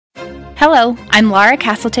Hello, I'm Laura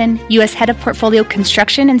Castleton, U.S. Head of Portfolio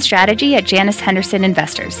Construction and Strategy at Janus Henderson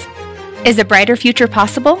Investors. Is a brighter future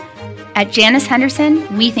possible? At Janus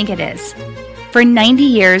Henderson, we think it is. For 90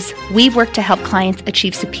 years, we've worked to help clients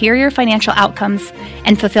achieve superior financial outcomes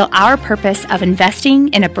and fulfill our purpose of investing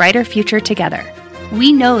in a brighter future together.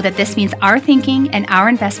 We know that this means our thinking and our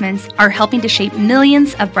investments are helping to shape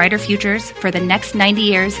millions of brighter futures for the next 90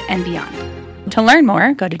 years and beyond. To learn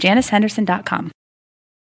more, go to janushenderson.com.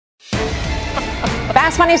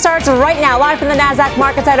 Fast Money starts right now, live from the NASDAQ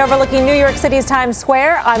market site overlooking New York City's Times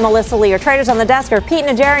Square. I'm Melissa Lee. Your traders on the desk are Pete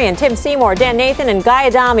Najarian, Tim Seymour, Dan Nathan, and Guy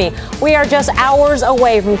Adami. We are just hours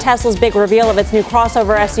away from Tesla's big reveal of its new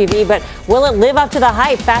crossover SUV, but will it live up to the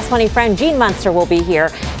hype? Fast Money friend Gene Munster will be here.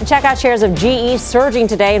 And check out shares of GE surging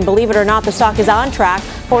today, and believe it or not, the stock is on track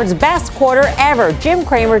for its best quarter ever. Jim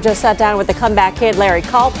Cramer just sat down with the comeback kid, Larry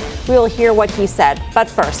Culp. We will hear what he said. But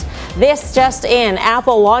first, this just in,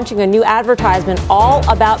 Apple launching a new advertisement all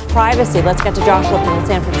about privacy. Let's get to Josh Lipton in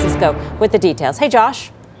San Francisco with the details. Hey,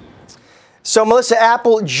 Josh. So, Melissa,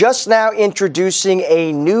 Apple just now introducing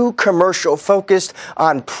a new commercial focused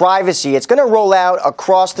on privacy. It's going to roll out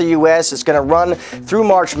across the U.S. It's going to run through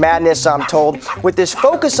March Madness, I'm told. With this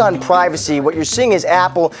focus on privacy, what you're seeing is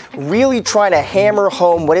Apple really trying to hammer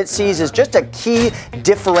home what it sees as just a key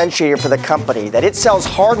differentiator for the company, that it sells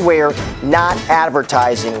hardware, not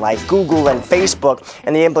advertising, like Google and Facebook.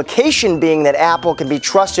 And the implication being that Apple can be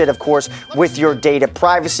trusted, of course, with your data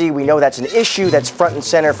privacy. We know that's an issue that's front and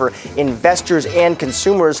center for investors and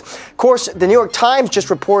consumers. Of course, the New York Times just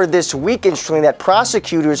reported this week, interestingly, that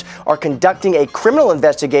prosecutors are conducting a criminal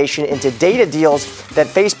investigation into data deals that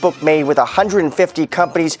Facebook made with 150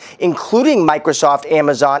 companies, including Microsoft,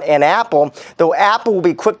 Amazon, and Apple, though Apple will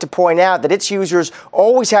be quick to point out that its users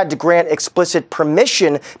always had to grant explicit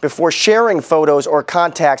permission before sharing photos or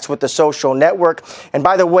contacts with the social network. And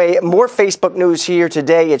by the way, more Facebook news here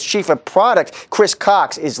today. Its chief of product, Chris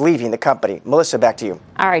Cox, is leaving the company. Melissa, back to you.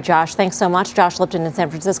 All right, Josh, thanks so much. Josh Lipton in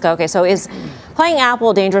San Francisco. Okay, so is playing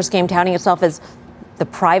Apple a dangerous game, touting itself as the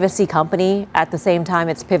privacy company at the same time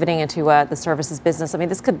it's pivoting into the services business? I mean,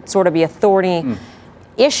 this could sort of be a thorny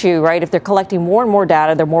issue, right? If they're collecting more and more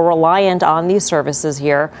data, they're more reliant on these services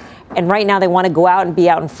here. And right now they want to go out and be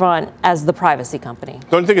out in front as the privacy company.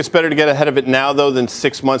 Don't you think it's better to get ahead of it now, though, than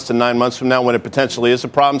 6 months to 9 months from now when it potentially is a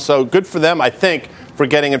problem? So good for them, I think, for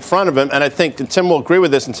getting in front of him. And I think, and Tim will agree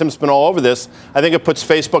with this, and Tim's been all over this, I think it puts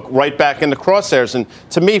Facebook right back in the crosshairs. And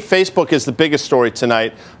to me, Facebook is the biggest story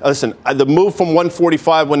tonight. Listen, the move from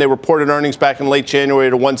 145 when they reported earnings back in late January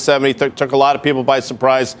to 170 took a lot of people by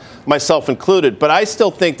surprise, myself included. But I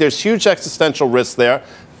still think there's huge existential risk there.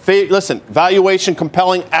 Listen, valuation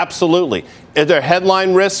compelling, absolutely. Is there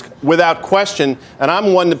headline risk? Without question. And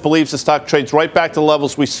I'm one that believes the stock trades right back to the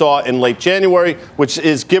levels we saw in late January, which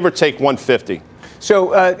is give or take 150.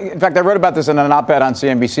 So, in fact, I wrote about this in an op-ed on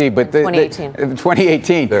CNBC, but 2018.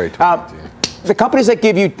 Very 2018. The companies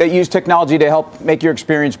that use technology to help make your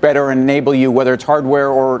experience better and enable you, whether it's hardware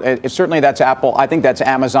or certainly that's Apple. I think that's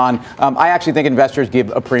Amazon. I actually think investors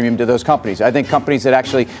give a premium to those companies. I think companies that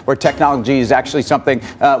actually where technology is actually something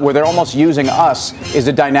where they're almost using us is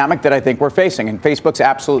a dynamic that I think we're facing. And Facebook's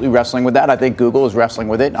absolutely wrestling with that. I think Google is wrestling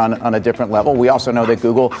with it on a different level. We also know that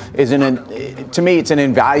Google is to me, it's an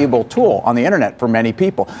invaluable tool on the internet for many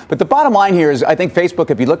people. But the bottom line here is I think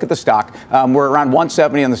Facebook, if you look at the stock, we're around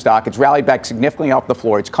 170 on the stock. It's rallied back significantly off the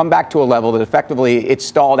floor. It's come back to a level that effectively it's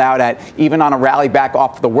stalled out at, even on a rally back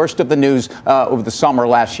off the worst of the news over the summer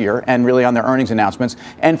last year and really on their earnings announcements.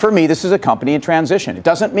 And for me, this is a company in transition. It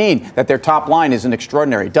doesn't mean that their top line isn't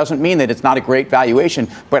extraordinary. It doesn't mean that it's not a great valuation.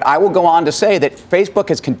 But I will go on to say that Facebook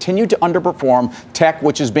has continued to underperform tech,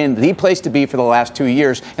 which has been the place to be for the last 2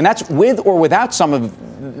 years. And that's with or without some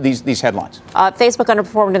of these headlines. Facebook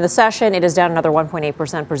underperformed in the session. It is down another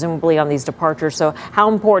 1.8%, presumably on these departures. So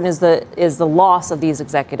how important is the loss of these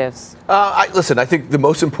executives? Listen, I think the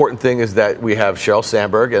most important thing is that we have Sheryl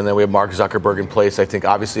Sandberg and then we have Mark Zuckerberg in place. I think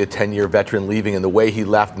obviously a 10-year veteran leaving, and the way he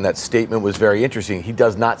left and that statement was very interesting. He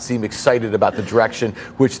does not seem excited about the direction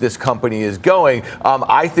which this company is going.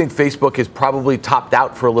 I think Facebook has probably topped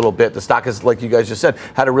out for a little bit. The stock has, like you guys just said,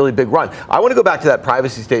 had a really big run. I want to go back to that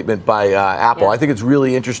privacy statement by Apple. Yeah. I think it's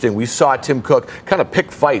really interesting. We saw Tim Cook kind of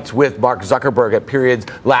pick fights with Mark Zuckerberg at periods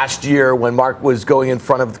last year when Mark was going in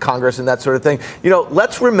front of Congress and that sort sort of thing.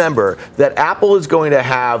 Let's remember that Apple is going to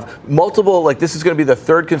have multiple, this is going to be the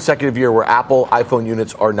third consecutive year where Apple iPhone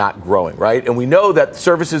units are not growing, right? And we know that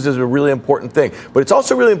services is a really important thing, but it's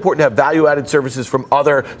also really important to have value-added services from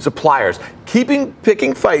other suppliers.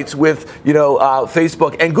 Picking fights with,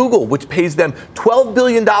 Facebook and Google, which pays them $12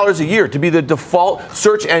 billion a year to be the default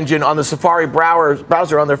search engine on the Safari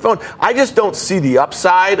browser on their phone. I just don't see the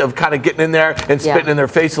upside of kind of getting in there and spitting in their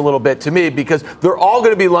face a little bit to me, because they're all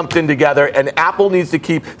going to be lumped in together, and Apple needs to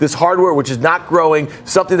keep this hardware, which is not growing,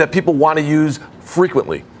 something that people want to use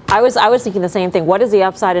frequently. I was thinking the same thing. What is the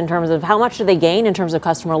upside in terms of how much do they gain in terms of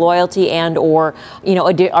customer loyalty, and or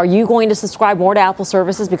are you going to subscribe more to Apple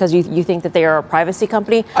services because you think that they are a privacy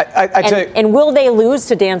company? And will they lose,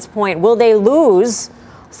 to Dan's point, will they lose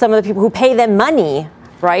some of the people who pay them money,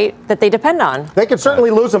 right, that they depend on? They can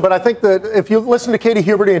certainly lose them, but I think that if you listen to Katie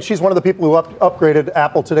Huberty, and she's one of the people who upgraded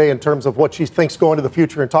Apple today in terms of what she thinks going to the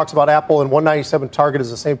future, and talks about Apple and 197 target is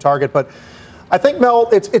the same target, but I think, Mel,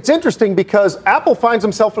 it's interesting because Apple finds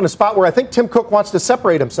himself in a spot where I think Tim Cook wants to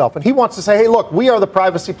separate himself, and he wants to say, hey, look, we are the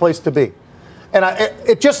privacy place to be. And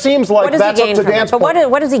it just seems like that's up to Dan's point. But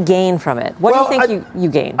what does he gain from it? What do you think you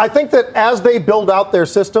gain? I think that as they build out their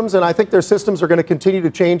systems, and I think their systems are going to continue to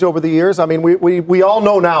change over the years. I mean, we all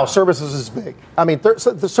know now services is big. I mean,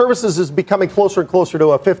 the services is becoming closer and closer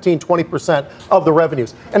to a 15, 20% of the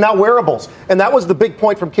revenues. And now wearables. And that was the big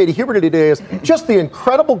point from Katie Huberty today, is just the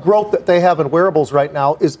incredible growth that they have in wearables right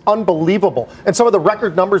now is unbelievable. And some of the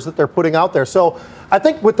record numbers that they're putting out there. So I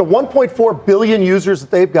think with the 1.4 billion users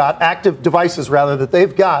that they've got, active devices rather, that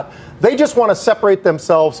they've got, they just want to separate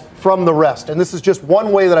themselves from the rest. And this is just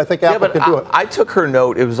one way that I think Apple can do it. I took her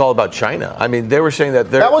note. It was all about China. I mean, they were saying that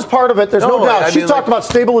that was part of it. There's no doubt. She talked about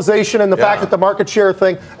stabilization and the fact that the market share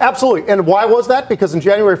thing. Absolutely. And why was that? Because in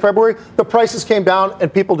January, February, the prices came down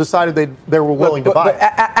and people decided they were willing to buy. But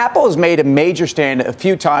Apple has made a major stand a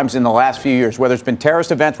few times in the last few years, whether it's been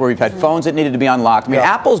terrorist events where we've had phones that needed to be unlocked. I mean,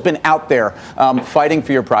 Apple's been out there fighting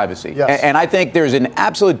for your privacy. Yes. And I think there's an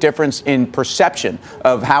absolute difference in perception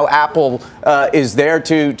of how Apple is there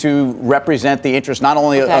to represent the interest not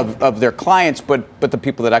only of their clients, but the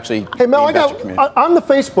people that actually. Hey, Mel, I got on the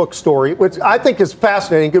Facebook story, which I think is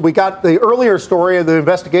fascinating. We got the earlier story of the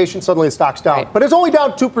investigation. Suddenly the stock's down. But it's only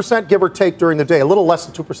down 2%, give or take, during the day, a little less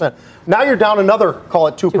than 2%. Now you're down another, call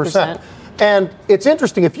it 2%. And it's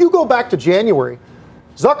interesting. If you go back to January,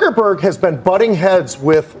 Zuckerberg has been butting heads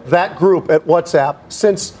with that group at WhatsApp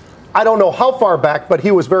since I don't know how far back, but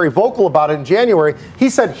he was very vocal about it in January. He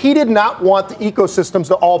said he did not want the ecosystems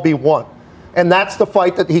to all be one. And that's the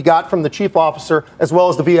fight that he got from the chief officer as well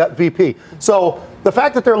as the VP. So the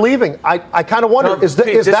fact that they're leaving, I kind of wonder, is that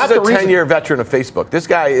the reason? This is a 10-year veteran of Facebook. This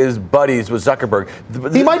guy is buddies with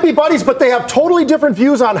Zuckerberg. He might be buddies, but they have totally different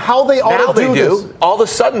views on how they ought to do this. All of a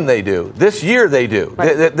sudden they do. This year they do.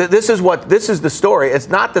 Right. This is the story. It's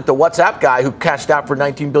not that the WhatsApp guy who cashed out for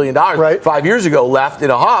 $19 billion 5 years ago left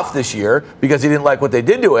in a huff this year because he didn't like what they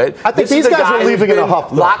did to it. I think these guys are leaving in a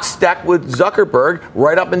huff. Lockstep with Zuckerberg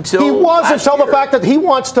right up until he was until the fact that he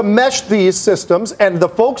wants to mesh these systems, and the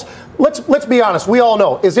folks. Let's be honest. We all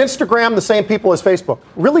know, is Instagram the same people as Facebook?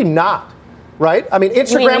 Really not, right? I mean,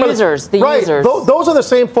 Instagram users. Those are the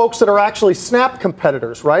same folks that are actually Snap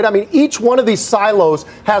competitors, right? I mean, each one of these silos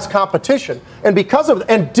has competition, and because of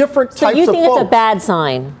different types of folks. So you think it's a bad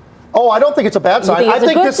sign? Oh, I don't think it's a bad sign. I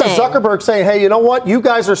think this is Zuckerberg saying, hey, you know what? You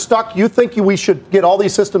guys are stuck. You think we should get all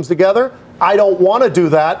these systems together. I don't want to do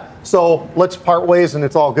that. So let's part ways and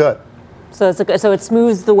it's all good. So it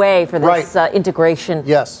smooths the way for this integration.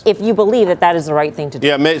 Yes. If you believe that is the right thing to do.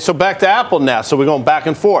 Yeah. So back to Apple now. So we're going back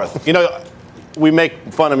and forth. We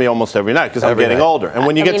make fun of me almost every night because I'm getting older. And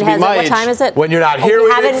when you get to be my age, what time is it? When you're not here, we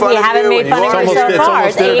haven't made fun of you so far.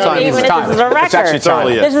 It's 8 minutes. This is a record.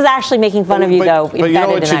 This is actually making fun of you, though. But you know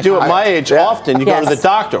what you do at my age often? You go to the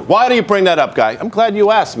doctor. Why do you bring that up, Guy? I'm glad you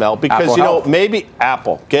asked, Mel, because maybe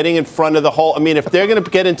Apple getting in front of the whole. I mean, if they're going to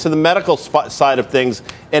get into the medical side of things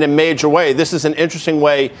in a major way, this is an interesting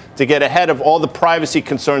way to get ahead of all the privacy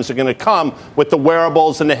concerns that are going to come with the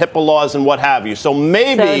wearables and the HIPAA laws and what have you. So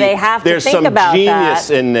maybe there's some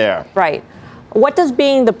genius in there. Right. What does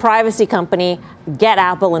being the privacy company get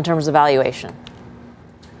Apple in terms of valuation?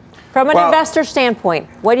 From an investor standpoint,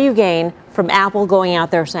 what do you gain from Apple going out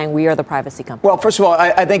there saying we are the privacy company? Well, first of all,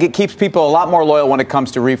 I think it keeps people a lot more loyal when it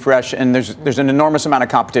comes to refresh, and there's an enormous amount of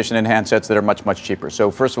competition in handsets that are much, much cheaper. So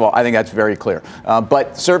first of all, I think that's very clear.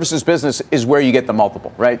 But services business is where you get the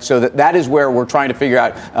multiple, right? So that is where we're trying to figure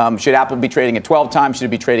out, should Apple be trading at 12 times? Should it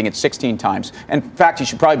be trading at 16 times? And in fact, you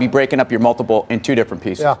should probably be breaking up your multiple in two different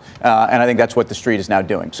pieces. Yeah. And I think that's what the street is now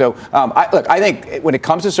doing. So I think when it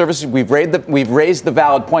comes to services, we've raised the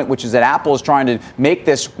valid point, which is that Apple is trying to make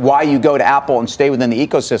this why you go to Apple and stay within the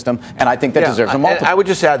ecosystem, and I think that deserves a multiple. I would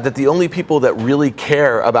just add that the only people that really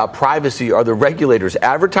care about privacy are the regulators.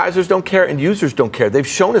 Advertisers don't care and users don't care. They've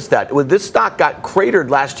shown us that. When this stock got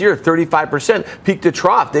cratered last year, 35%, peak to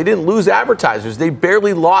trough, they didn't lose advertisers. They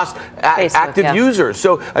barely lost active users.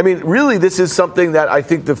 So, I mean, really, this is something that I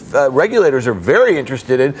think the regulators are very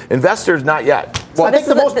interested in. Investors, not yet. Well, I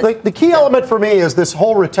think the key element for me is this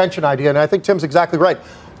whole retention idea, and I think Tim's exactly right.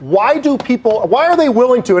 Why are they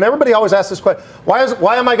willing to, and everybody always asks this question,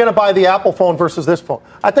 why am I going to buy the Apple phone versus this phone?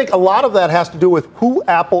 I think a lot of that has to do with who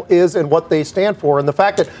Apple is and what they stand for, and the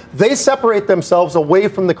fact that they separate themselves away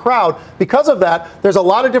from the crowd. Because of that, there's a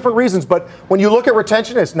lot of different reasons, but when you look at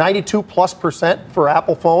retention, it's 92+% for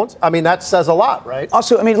Apple phones. I mean, that says a lot, right?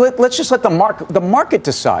 Also, I mean, let's just let the market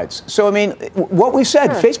decides. So, I mean, what we said,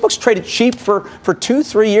 Facebook's traded cheap for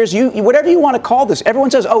 2-3 years. Whatever you want to call this, everyone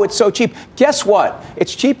says, oh, it's so cheap. Guess what?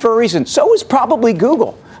 It's cheap for a reason. So is probably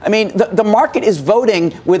Google. I mean, the market is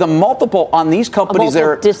voting with a multiple on these companies that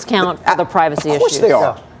are discount for the privacy issues. Of course they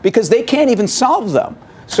are, because they can't even solve them.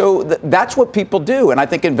 So that's what people do, and I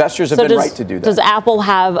think investors have been right to do that. Does Apple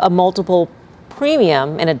have a multiple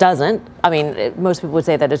premium? And it doesn't. I mean, most people would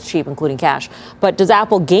say that it's cheap, including cash. But does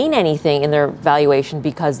Apple gain anything in their valuation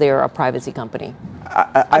because they are a privacy company?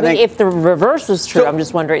 I mean, if the reverse is true, I'm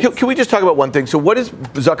just wondering. Can we just talk about one thing? So what is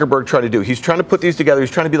Zuckerberg trying to do? He's trying to put these together.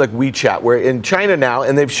 He's trying to be like WeChat. We're in China now,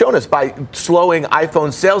 and they've shown us by slowing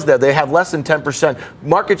iPhone sales there, they have less than 10%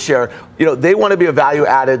 market share. You know, they want to be a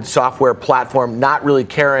value-added software platform, not really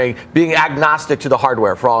caring, being agnostic to the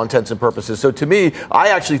hardware for all intents and purposes. So to me, I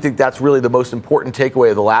actually think that's really the most important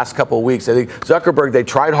takeaway of the last couple of weeks. I think Zuckerberg, they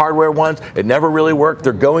tried hardware once. It never really worked.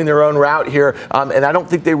 They're going their own route here. And I don't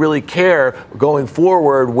think they really care going forward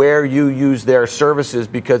where you use their services,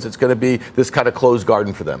 because it's going to be this kind of closed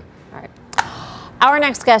garden for them. All right. Our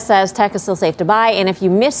next guest says tech is still safe to buy, and if you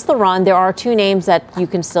miss the run, there are two names that you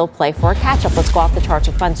can still play for a catch-up. Let's go off the charts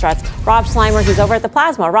with Fun Strats. Rob Slimer, he's over at the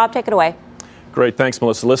Plasma. Rob, take it away. Great. Thanks,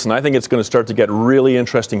 Melissa. Listen, I think it's going to start to get really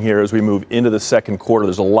interesting here as we move into the second quarter.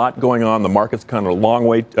 There's a lot going on. The market's kind of a long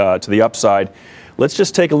way to the upside. Let's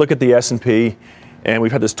just take a look at the S&P. And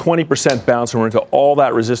we've had this 20% bounce, and we're into all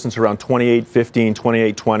that resistance around 28.15,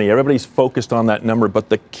 28.20. Everybody's focused on that number. But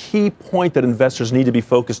the key point that investors need to be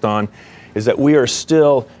focused on is that we are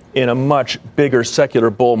still in a much bigger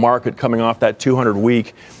secular bull market coming off that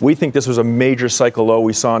 200-week. We think this was a major cycle low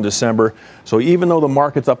we saw in December. So even though the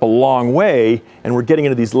market's up a long way and we're getting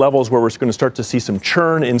into these levels where we're going to start to see some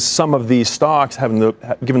churn in some of these stocks, given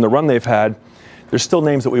the run they've had, there's still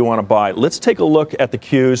names that we want to buy. Let's take a look at the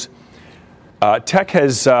Qs. Tech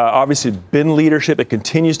has obviously been leadership. It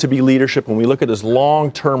continues to be leadership. When we look at this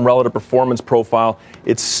long-term relative performance profile,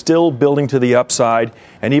 it's still building to the upside.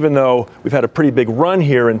 And even though we've had a pretty big run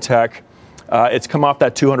here in tech, it's come off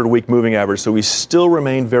that 200-week moving average. So we still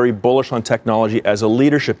remain very bullish on technology as a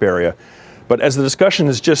leadership area. But as the discussion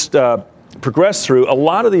has just progressed through, a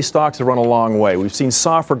lot of these stocks have run a long way. We've seen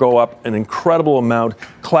software go up an incredible amount.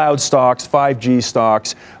 Cloud stocks, 5G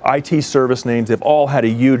stocks, IT service names, they've all had a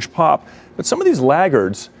huge pop. But some of these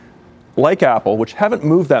laggards, like Apple, which haven't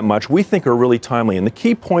moved that much, we think are really timely. And the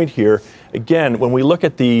key point here, again, when we look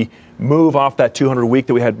at the move off that 200-week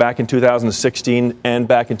that we had back in 2016 and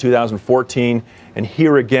back in 2014, and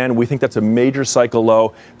here again, we think that's a major cycle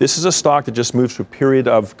low. This is a stock that just moves through a period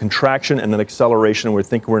of contraction and then acceleration, and we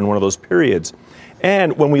think we're in one of those periods.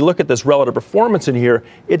 And when we look at this relative performance in here,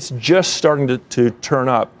 it's just starting to turn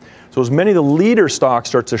up. So as many of the leader stocks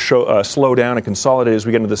start to slow down and consolidate as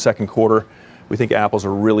we get into the second quarter, we think Apple's a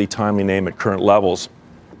really timely name at current levels.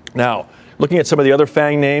 Now, looking at some of the other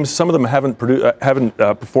FANG names, some of them haven't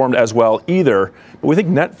performed as well either, but we think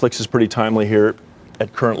Netflix is pretty timely here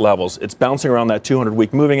at current levels. It's bouncing around that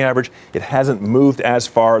 200-week moving average. It hasn't moved as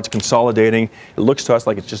far. It's consolidating. It looks to us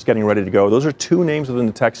like it's just getting ready to go. Those are two names within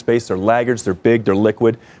the tech space. They're laggards. They're big. They're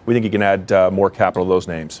liquid. We think you can add more capital to those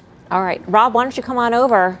names. All right. Rob, why don't you come on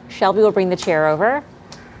over? Shelby will bring the chair over.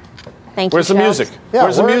 Thank you, Where's the music? Yeah,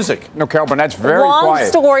 Where's the music? No, Carol, but that's very Long quiet.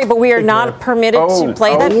 story, but we are not permitted to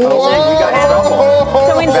play that music.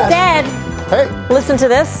 So instead, listen to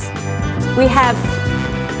this. We have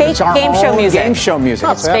fake game show music. Game show music.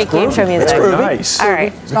 It's fake game show music. That's nice. All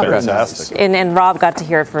right. It's not Fantastic. And Rob got to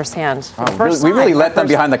hear it firsthand. We really let them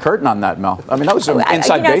behind the curtain on that, Mel. I mean, that was some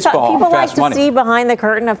inside baseball. People Fast like to money. see behind the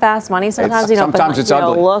curtain of Fast Money. Sometimes you don't. Sometimes it's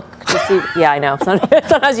ugly. Look to see. Yeah, I know.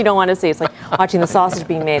 Sometimes you don't want to see. It's like watching the sausage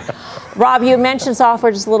being made. Rob, you mentioned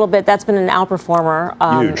software just a little bit. That's been an outperformer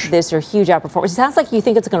this year. Huge outperformer. It sounds like you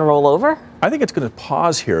think it's going to roll over. I think it's going to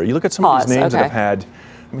pause here. You look at some of these names that have had.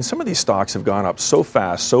 I mean, some of these stocks have gone up so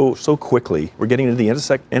fast, so quickly. We're getting into the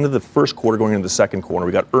end of the first quarter, going into the second quarter.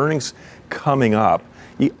 We got earnings coming up.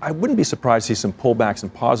 I wouldn't be surprised to see some pullbacks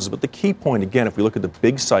and pauses. But the key point, again, if we look at the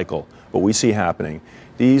big cycle, what we see happening,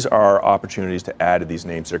 these are opportunities to add to these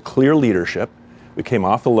names. They're clear leadership. We came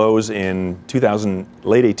off the lows in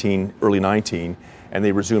late 18, early 19, and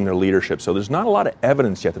they resumed their leadership. So there's not a lot of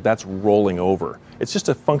evidence yet that that's rolling over. It's just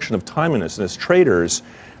a function of timeliness. And as traders,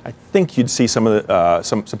 I think you'd see some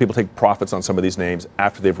people take profits on some of these names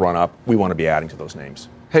after they've run up. We want to be adding to those names.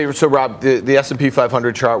 Hey, so Rob, the S&P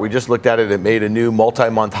 500 chart, we just looked at it. It made a new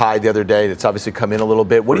multi-month high the other day. It's obviously come in a little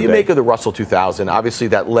bit. What do you make of the Russell 2000? Obviously,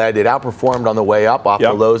 it outperformed on the way up off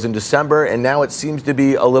the lows in December, and now it seems to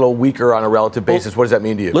be a little weaker on a relative basis. What does that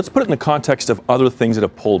mean to you? Let's put it in the context of other things that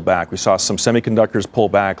have pulled back. We saw some semiconductors pull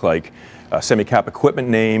back, like semi-cap equipment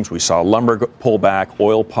names. We saw lumber pull back,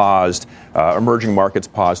 oil paused, emerging markets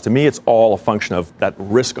paused. To me, it's all a function of that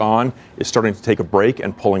risk on is starting to take a break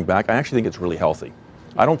and pulling back. I actually think it's really healthy.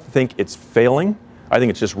 I don't think it's failing. I think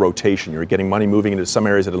it's just rotation. You're getting money moving into some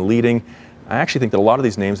areas that are leading. I actually think that a lot of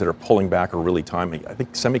these names that are pulling back are really timing. I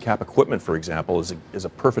think semi-cap equipment, for example, is a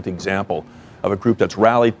perfect example of a group that's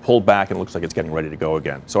rallied, pulled back, and it looks like it's getting ready to go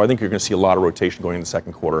again. So I think you're going to see a lot of rotation going in the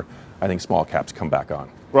second quarter. I think small caps come back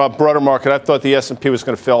on. Rob, broader market, I thought the S&P was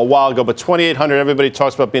going to fail a while ago, but 2,800, everybody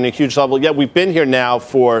talks about being a huge level. Yeah, we've been here now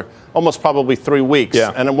for almost probably 3 weeks.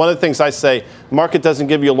 Yeah. And one of the things I say, market doesn't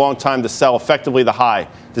give you a long time to sell effectively the high.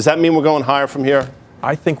 Does that mean we're going higher from here?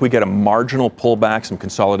 I think we get a marginal pullback, some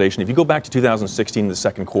consolidation. If you go back to 2016, the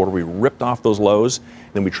second quarter, we ripped off those lows,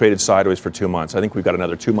 and then we traded sideways for 2 months. I think we've got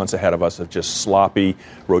another 2 months ahead of us of just sloppy,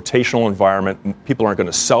 rotational environment. People aren't going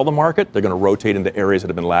to sell the market. They're going to rotate into areas that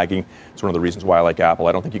have been lagging. It's one of the reasons why I like Apple.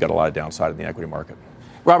 I don't think you got a lot of downside in the equity market.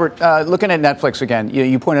 Robert, looking at Netflix again,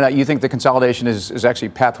 you pointed out you think the consolidation is actually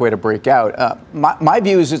a pathway to break out. My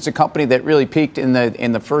view is it's a company that really peaked in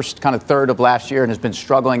the first kind of third of last year and has been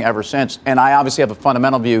struggling ever since. And I obviously have a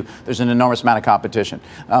fundamental view. There's an enormous amount of competition.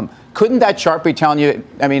 Couldn't that chart be telling you?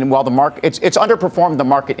 I mean, while the market it's underperformed the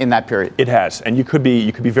market in that period. It has, and you could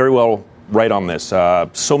be very well right on this.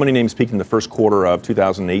 So many names peaked in the first quarter of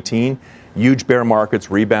 2018. Huge bear markets,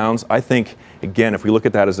 rebounds. I think, again, if we look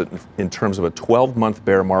at that as in terms of a 12-month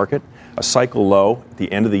bear market, a cycle low at the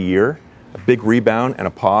end of the year, a big rebound and a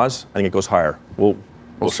pause, I think it goes higher. We'll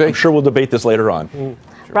see. I'm sure we'll debate this later on.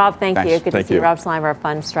 Rob, thank you. Good to see you. Rob Slimer of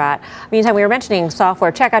Fund Strat. Meantime, we were mentioning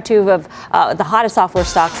software. Check out two of the hottest software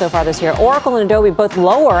stocks so far this year. Oracle and Adobe both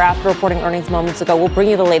lower after reporting earnings moments ago. We'll bring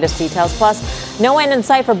you the latest details. Plus, no end in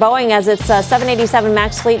sight for Boeing as its 787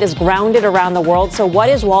 MAX fleet is grounded around the world. So what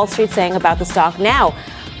is Wall Street saying about the stock now?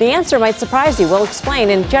 The answer might surprise you. We'll explain.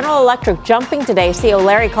 And General Electric jumping today. CEO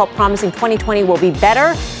Larry Culp promising 2020 will be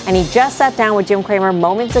better. And he just sat down with Jim Cramer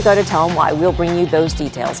moments ago to tell him why. We'll bring you those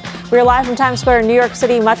details. We're live from Times Square in New York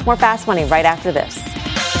City. Much more Fast Money right after this.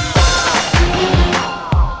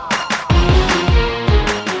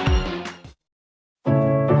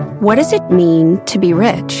 What does it mean to be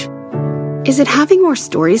rich? Is it having more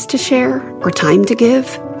stories to share or time to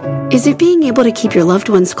give? Is it being able to keep your loved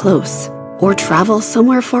ones close? Or travel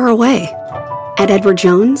somewhere far away? At Edward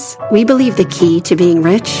Jones, we believe the key to being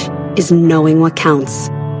rich is knowing what counts.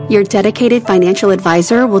 Your dedicated financial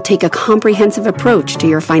advisor will take a comprehensive approach to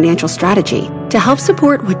your financial strategy to help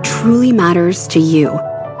support what truly matters to you.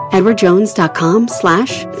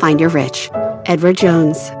 EdwardJones.com/findyourrich. Edward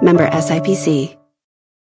Jones, member SIPC.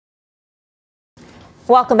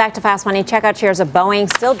 Welcome back to Fast Money. Check out shares of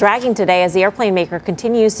Boeing still dragging today as the airplane maker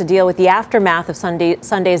continues to deal with the aftermath of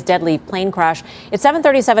Sunday's deadly plane crash. Its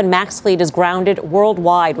 737 MAX fleet is grounded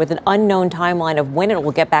worldwide with an unknown timeline of when it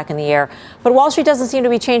will get back in the air. But Wall Street doesn't seem to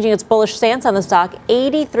be changing its bullish stance on the stock.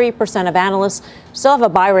 83% of analysts still have a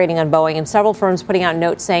buy rating on Boeing, and several firms putting out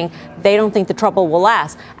notes saying they don't think the trouble will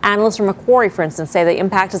last. Analysts from Macquarie, for instance, say the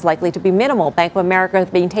impact is likely to be minimal. Bank of America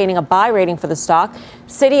maintaining a buy rating for the stock.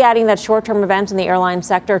 Citi adding that short-term events in the airline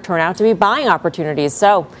sector turn out to be buying opportunities.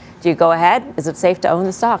 So Do you go ahead? Is it safe to own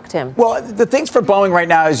the stock, Tim? Well, the things for Boeing right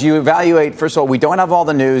now is you evaluate, first of all, we don't have all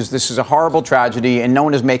the news. This is a horrible tragedy, and no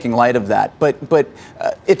one is making light of that. But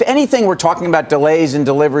if anything, we're talking about delays in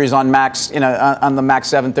deliveries on Max, on the Max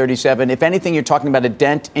 737. If anything, you're talking about a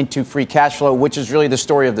dent into free cash flow, which is really the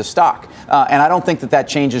story of the stock. And I don't think that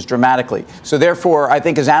changes dramatically. So therefore, I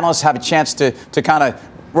think as analysts have a chance to kind of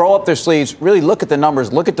roll up their sleeves, really look at the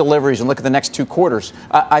numbers, look at deliveries, and look at the next 2 quarters.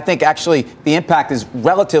 I think actually the impact is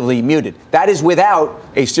relatively muted. That is without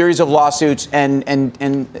a series of lawsuits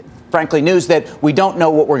and frankly, news that we don't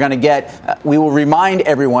know what we're going to get. We will remind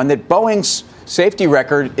everyone that Boeing's safety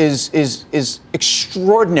record is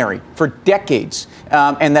extraordinary for decades,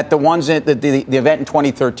 and that the ones at the event in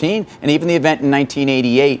 2013 and even the event in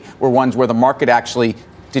 1988 were ones where the market actually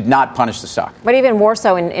did not punish the stock. But even more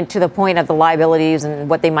so to the point of the liabilities and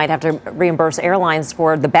what they might have to reimburse airlines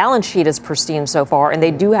for, the balance sheet is pristine so far, and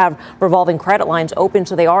they do have revolving credit lines open,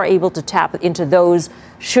 so they are able to tap into those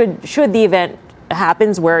should the event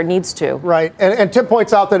happens where it needs to. Right. And Tim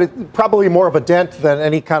points out that it's probably more of a dent than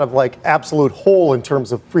any kind of like absolute hole in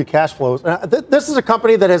terms of free cash flows. This is a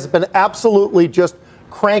company that has been absolutely just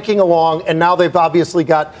cranking along, and now they've obviously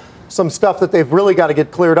got some stuff that they've really got to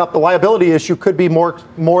get cleared up. The liability issue could be more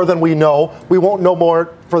than we know. We won't know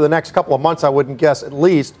more for the next couple of months, I wouldn't guess, at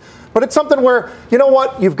least. But it's something where, you know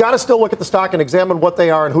what, you've got to still look at the stock and examine what they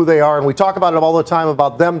are and who they are. And we talk about it all the time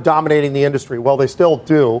about them dominating the industry. Well, they still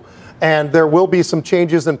do. And there will be some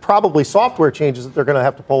changes and probably software changes that they're going to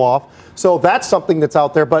have to pull off. So that's something that's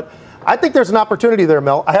out there. But I think there's an opportunity there,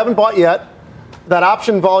 Mel. I haven't bought yet. That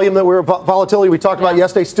option volume volatility we talked about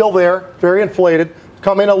yesterday, still there, very inflated.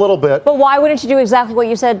 Come in a little bit. But why wouldn't you do exactly what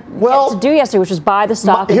you said to do yesterday, which was buy the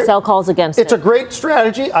stock and sell calls against it? It's a great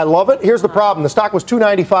strategy. I love it. Here's the problem. The stock was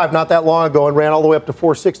 $295 not that long ago and ran all the way up to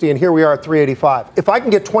 $460, and here we are at $385. If I can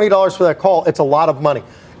get $20 for that call, it's a lot of money.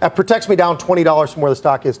 That protects me down $20 from where the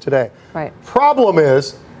stock is today. Right. Problem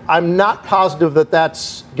is, I'm not positive that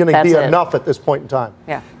that's going to be enough at this point in time.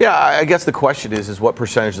 Yeah, I guess the question is what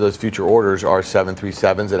percentage of those future orders are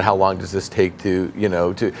 737s, and how long does this take to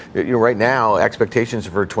right now, expectations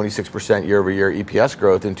for 26% year-over-year EPS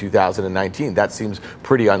growth in 2019. That seems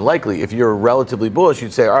pretty unlikely. If you're relatively bullish,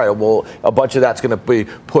 you'd say, all right, well, a bunch of that's going to be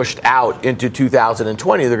pushed out into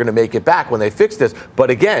 2020. They're going to make it back when they fix this. But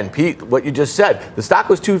again, Pete, what you just said, the stock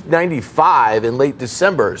was $295 in late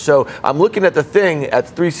December. So I'm looking at the thing at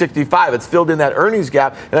 $365. It's filled in that earnings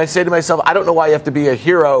gap. And I say to myself, I don't know why you have to be a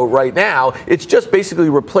hero right now. It's just basically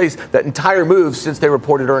replaced that entire move since they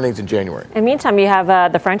reported earnings in January. In the meantime, you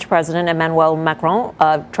have the French president, Emmanuel Macron,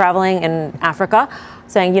 traveling in Africa,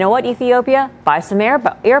 saying, you know what, Ethiopia, buy some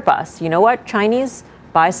Airbus. You know what, Chinese,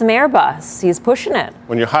 buy some Airbus. He's pushing it.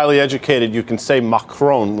 When you're highly educated, you can say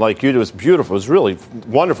Macron like you do. It's beautiful. It's really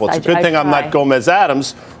wonderful. It's a good thing I'm not Gomez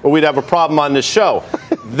Adams, or we'd have a problem on this show.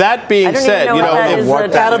 That being said,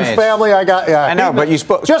 Adams family, I know, but you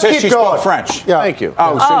spoke. Just keep going. Spoke French. Yeah. Thank you.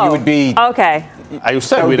 So you would be okay. I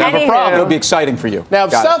said we'd have a problem. It'll be exciting for you. Now,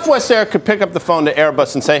 if Southwest Air could pick up the phone to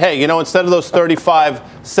Airbus and say, hey, instead of those 35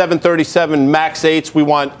 737 MAX 8s, we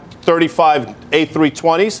want 35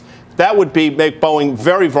 A320s. That would make Boeing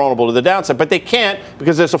very vulnerable to the downside. But they can't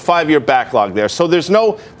because there's a 5-year backlog there. So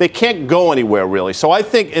they can't go anywhere, really. So I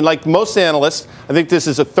think, and like most analysts, I think this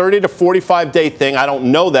is a 30 to 45-day thing. I don't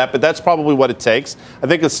know that, but that's probably what it takes. I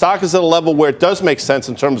think the stock is at a level where it does make sense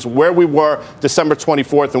in terms of where we were December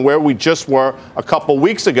 24th and where we just were a couple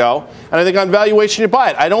weeks ago. And I think on valuation, you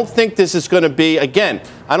buy it. I don't think this is going to be, again,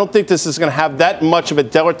 I don't think this is going to have that much of a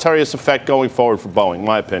deleterious effect going forward for Boeing, in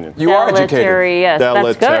my opinion. You are educated. Yes,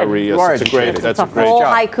 that's good. Yes, that's a great full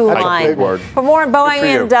job. haiku line. Word. For more on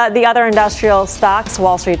Boeing and the other industrial stocks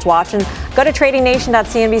Wall Street's watching, go to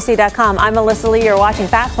tradingnation.cnbc.com. I'm Melissa Lee. You're watching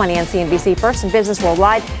Fast Money on CNBC, first in business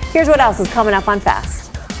worldwide. Here's what else is coming up on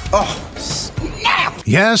Fast. Snap!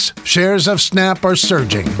 Yes, shares of Snap are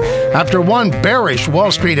surging after one bearish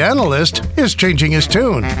Wall Street analyst is changing his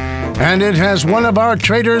tune. And it has one of our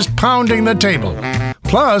traders pounding the table.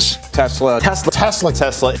 Plus, Tesla.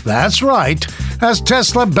 That's right. As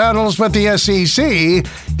Tesla battles with the SEC,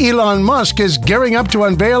 Elon Musk is gearing up to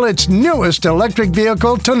unveil its newest electric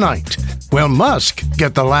vehicle tonight. Will Musk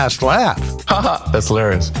get the last laugh? Haha, that's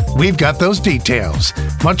hilarious. We've got those details.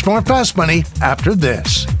 Much more Fast Money after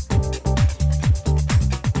this.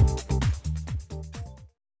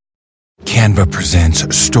 Canva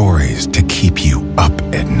presents stories to keep you up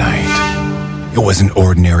at night. It was an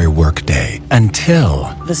ordinary workday until...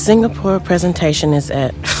 The Singapore presentation is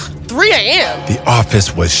at 3 a.m. The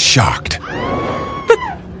office was shocked. But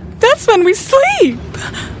that's when we sleep.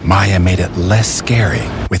 Maya made it less scary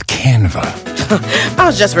with Canva.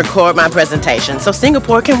 I'll just record my presentation so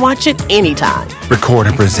Singapore can watch it anytime. Record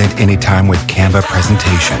and present anytime with Canva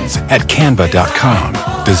presentations at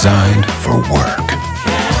canva.com. Designed for work.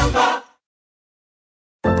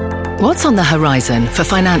 What's on the horizon for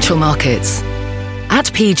financial markets? At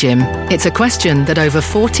PGIM, it's a question that over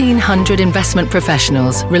 1,400 investment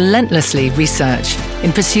professionals relentlessly research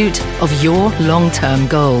in pursuit of your long-term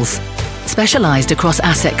goals. Specialized across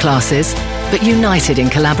asset classes, but united in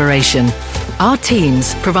collaboration, our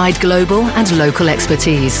teams provide global and local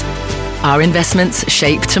expertise. Our investments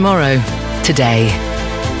shape tomorrow, today.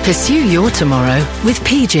 Pursue your tomorrow with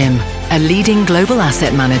PGIM, a leading global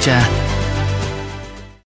asset manager.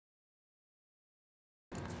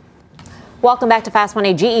 Welcome back to Fast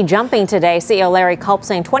Money. GE jumping today. CEO Larry Culp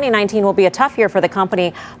saying 2019 will be a tough year for the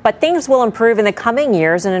company, but things will improve in the coming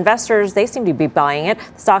years, and investors, they seem to be buying it.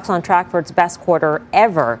 The stock's on track for its best quarter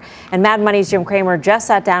ever. And Mad Money's Jim Cramer just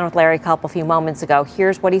sat down with Larry Culp a few moments ago.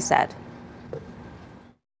 Here's what he said.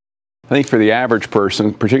 I think for the average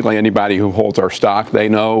person, particularly anybody who holds our stock, they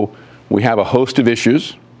know we have a host of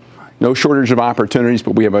issues, no shortage of opportunities,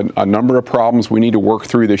 but we have a number of problems we need to work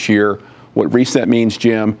through this year. What reset means,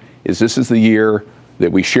 Jim, is this is the year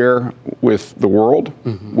that we share with the world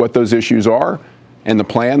what those issues are and the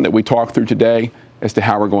plan that we talked through today as to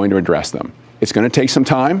how we're going to address them. It's going to take some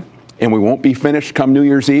time, and we won't be finished come New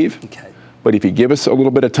Year's Eve. Okay. But if you give us a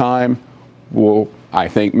little bit of time, we'll, I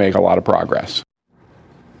think, make a lot of progress.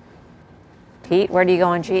 Pete, where do you go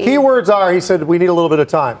on GE? Keywords are, he said, we need a little bit of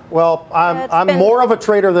time. Well, I'm more of a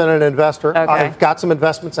trader than an investor. Okay. I've got some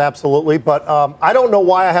investments, absolutely, but I don't know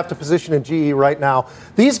why I have to position in GE right now.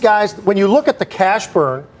 These guys, when you look at the cash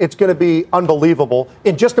burn, it's going to be unbelievable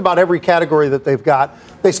in just about every category that they've got.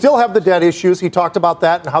 They still have the debt issues. He talked about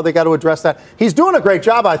that and how they got to address that. He's doing a great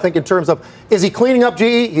job, I think, in terms of, is he cleaning up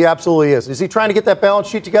GE? He absolutely is. Is he trying to get that balance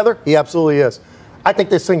sheet together? He absolutely is. I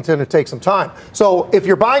think this thing's going to take some time. So if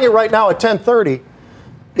you're buying it right now at 1030,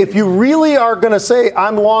 if you really are going to say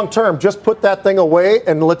I'm long-term, just put that thing away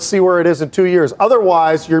and let's see where it is in 2 years.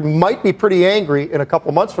 Otherwise, you might be pretty angry in a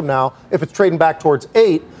couple months from now if it's trading back towards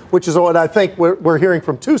 8, which is what I think we're hearing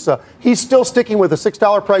from Tusa. He's still sticking with a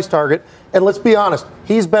 $6 price target. And let's be honest,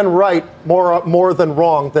 he's been right more than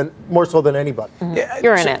wrong, more so than anybody. Mm-hmm. Yeah,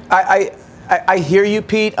 you're in it. I hear you,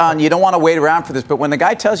 Pete, on you don't want to wait around for this, but when the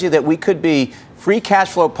guy tells you that we could be free cash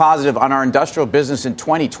flow positive on our industrial business in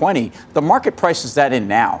 2020, the market prices that in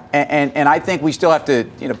now. And I think we still have to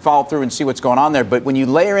follow through and see what's going on there. But when you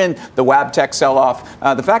layer in the Wabtec sell-off,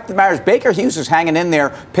 the fact of the matter is Baker Hughes is hanging in there,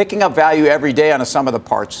 picking up value every day on some of the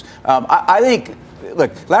parts. I think...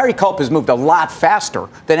 Look, Larry Culp has moved a lot faster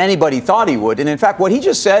than anybody thought he would. And in fact, what he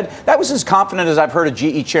just said, that was as confident as I've heard a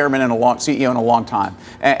GE chairman and a CEO in a long time.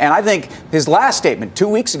 And I think his last statement 2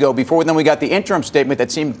 weeks ago, before then we got the interim statement that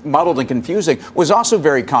seemed muddled and confusing, was also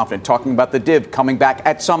very confident, talking about the div coming back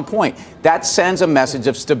at some point. That sends a message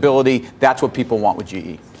of stability. That's what people want with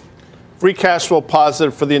GE. Free cash flow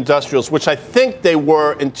positive for the industrials, which I think they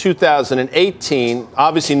were in 2018.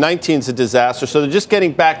 Obviously, 19 is a disaster, so they're just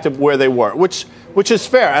getting back to where they were, which is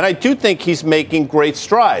fair. And I do think he's making great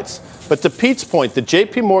strides. But to Pete's point, the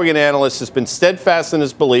J.P. Morgan analyst has been steadfast in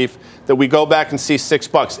his belief that we go back and see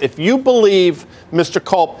 $6. If you believe, Mr.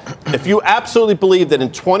 Culp, if you absolutely believe that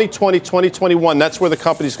in 2020, 2021, that's where the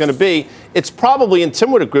company's going to be, it's probably, and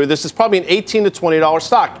Tim would agree with this, it's probably an $18 to $20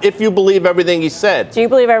 stock, if you believe everything he said. Do you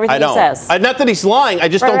believe everything he says? Not that he's lying, I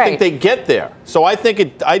just don't think they get there. So I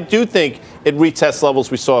do think it retests levels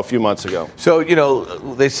we saw a few months ago. So,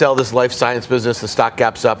 they sell this life science business. The stock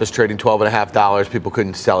gaps up, is trading $12.50. People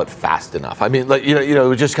couldn't sell it fast enough. I mean, it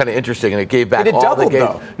was just kind of interesting, and it gave back all the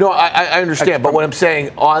gains. No, I understand, but what I'm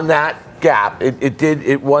saying on that gap,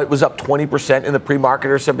 it was up 20% in the pre-market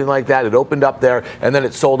or something like that. It opened up there, and then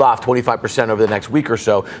it sold off 25% over the next week or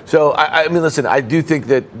so. So, I mean, listen, I do think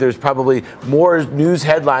that there's probably more news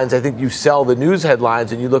headlines. I think you sell the news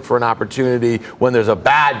headlines, and you look for an opportunity when there's a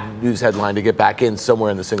bad news headline to get back in somewhere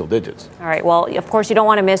in the single digits. All right. Well, of course, you don't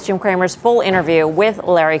want to miss Jim Cramer's full interview with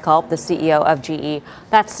Larry Culp, the CEO of GE.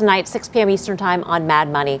 That's tonight, 6 p.m. Eastern Time on Mad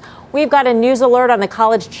Money. We've got a news alert on the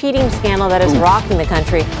college cheating scandal that is rocking the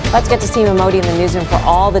country. Let's get to Seema Modi in the newsroom for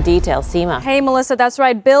all the details. Seema. Hey, Melissa, that's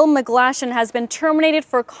right. Bill McGlashan has been terminated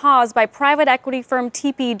for cause by private equity firm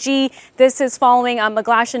TPG. This is following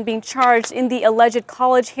McGlashan being charged in the alleged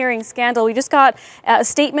college hearing scandal. We just got a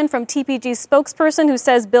statement from TPG's spokesperson who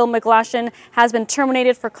says Bill McGlashan has been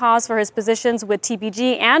terminated for cause for his positions with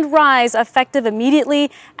TPG and Rise effective immediately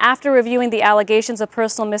after reviewing the allegations of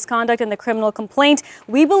personal misconduct in the criminal complaint.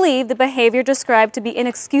 We believe the behavior described to be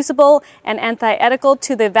inexcusable and antithetical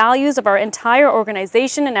to the values of our entire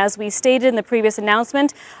organization. And as we stated in the previous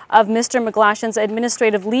announcement of Mr. McGlashan's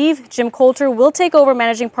administrative leave, Jim Coulter will take over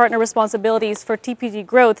managing partner responsibilities for TPG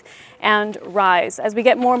Growth and Rise. As we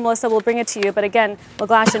get more, Melissa, we'll bring it to you. But again,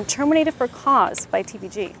 McGlashan terminated for cause by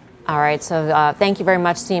TPG. All right, so thank you very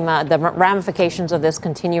much, Seema. The ramifications of this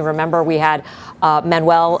continue. Remember, we had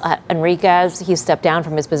Manuel Enriquez. He stepped down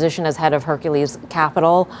from his position as head of Hercules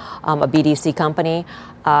Capital, a BDC company.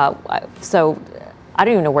 So I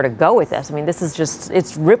don't even know where to go with this. I mean, this is just,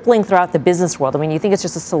 it's rippling throughout the business world. I mean, you think it's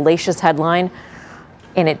just a salacious headline?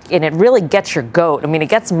 And it really gets your goat. I mean, it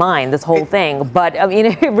gets mine, this whole thing. But, I mean,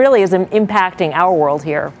 it really is impacting our world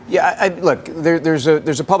here. Yeah, look, there's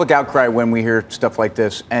a public outcry when we hear stuff like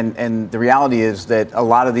this. And the reality is that a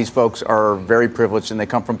lot of these folks are very privileged and they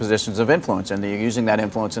come from positions of influence. And they're using that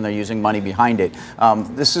influence and they're using money behind it.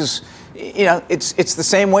 This is, it's the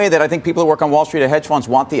same way that I think people who work on Wall Street at hedge funds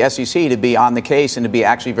want the SEC to be on the case and to be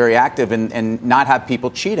actually very active and not have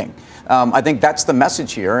people cheating. I think that's the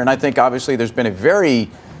message here. And I think obviously there's been a very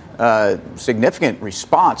significant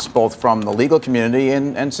response both from the legal community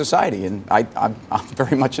and society. And I'm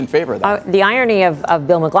very much in favor of that. The irony of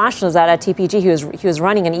Bill McGlashan is that at TPG he was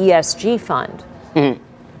running an ESG fund. Mm-hmm.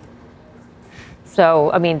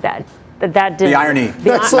 So, I mean, that didn't... The irony.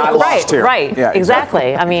 That's not lost here. Right, yeah,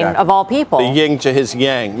 exactly. I mean, of all people. The yin to his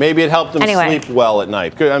yang. Maybe it helped him sleep well at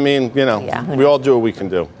night. I mean, we all do what we can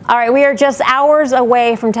do. All right, we are just hours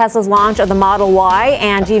away from Tesla's launch of the Model Y,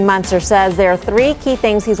 and Gene Munster says there are 3 key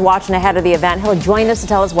things he's watching ahead of the event. He'll join us to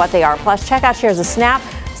tell us what they are. Plus, check out shares of Snap.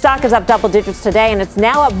 Stock is up double digits today, and it's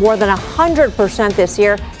now up more than 100% this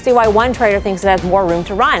year. See why one trader thinks it has more room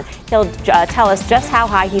to run. He'll tell us just how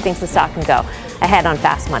high he thinks the stock can go. Ahead on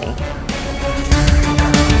Fast Money.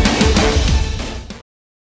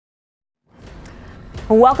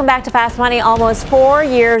 Welcome back to Fast Money. Almost 4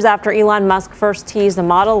 years after Elon Musk first teased the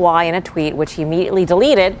Model Y in a tweet, which he immediately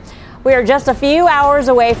deleted, we are just a few hours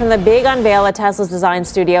away from the big unveil at Tesla's design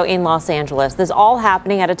studio in Los Angeles. This all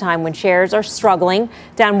happening at a time when shares are struggling,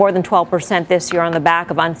 down more than 12% this year on the back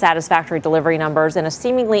of unsatisfactory delivery numbers and a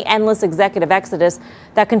seemingly endless executive exodus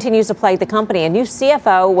that continues to plague the company. A new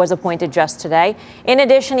CFO was appointed just today. In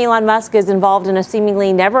addition, Elon Musk is involved in a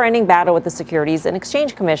seemingly never-ending battle with the Securities and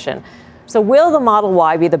Exchange Commission. So will the Model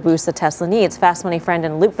Y be the boost that Tesla needs? Fast Money friend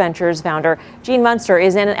and Loop Ventures founder Gene Munster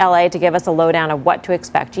is in LA to give us a lowdown of what to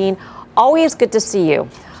expect. Gene, always good to see you.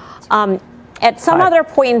 At some other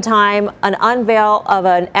point in time, an unveil of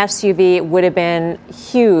an SUV would have been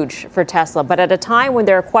huge for Tesla. But at a time when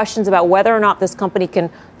there are questions about whether or not this company can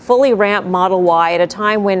fully ramp Model Y, at a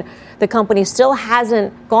time when the company still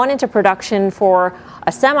hasn't gone into production for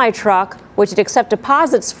a semi-truck, which it accepts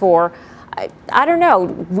deposits for, I don't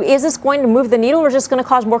know. Is this going to move the needle or just going to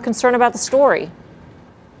cause more concern about the story?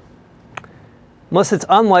 Melissa, it's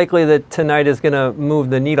unlikely that tonight is going to move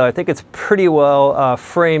the needle. I think it's pretty well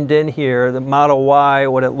framed in here. The Model Y,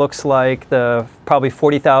 what it looks like, the probably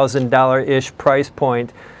 $40,000-ish price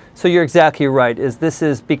point. So you're exactly right. This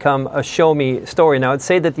has become a show-me story. Now, I'd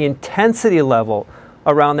say that the intensity level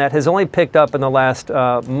around that has only picked up in the last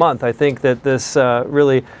month. I think that this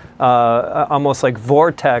really almost like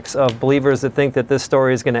vortex of believers that think that this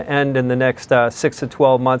story is going to end in the next 6 to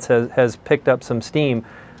 12 months has picked up some steam.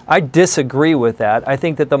 I disagree with that. I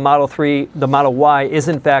think that the Model Y is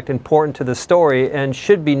in fact important to the story and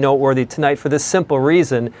should be noteworthy tonight for this simple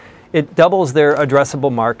reason. It doubles their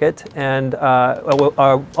addressable market, and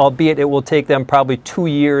albeit it will take them probably 2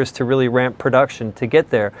 years to really ramp production to get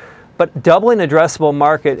there. But doubling addressable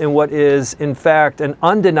market in what is, in fact, an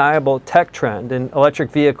undeniable tech trend in electric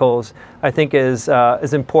vehicles, I think is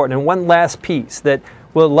important. And one last piece that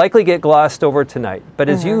will likely get glossed over tonight. But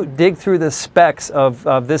as you dig through the specs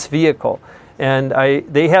of this vehicle, and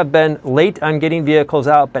they have been late on getting vehicles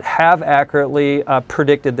out, but have accurately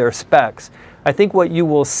predicted their specs. I think what you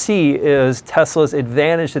will see is Tesla's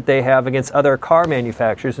advantage that they have against other car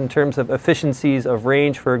manufacturers in terms of efficiencies of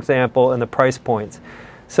range, for example, and the price points.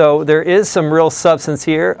 So there is some real substance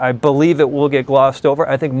here. I believe it will get glossed over.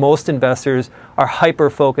 I think most investors are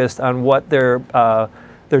hyper-focused on what their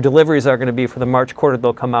deliveries are going to be for the March quarter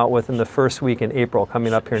they'll come out with in the first week in April,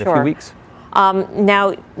 coming up here in a few weeks.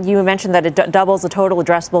 Now, you mentioned that it doubles the total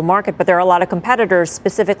addressable market, but there are a lot of competitors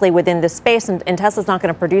specifically within this space, and Tesla's not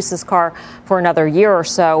going to produce this car for another year or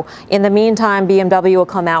so. In the meantime, BMW will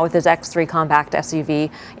come out with its X3 compact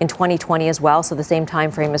SUV in 2020 as well, so the same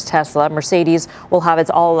time frame as Tesla. Mercedes will have its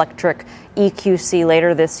all-electric EQC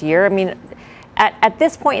later this year. I mean, at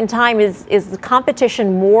this point in time, is the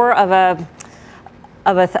competition more of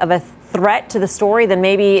a threat to the story than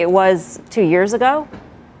maybe it was 2 years ago?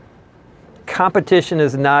 competition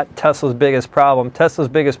is not Tesla's biggest problem. Tesla's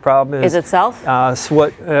biggest problem is itself.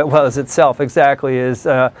 Is itself exactly is.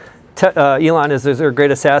 Elon is their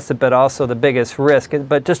greatest asset, but also the biggest risk.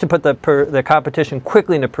 But just to put the competition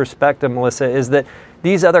quickly into perspective, Melissa, is that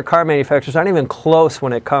these other car manufacturers aren't even close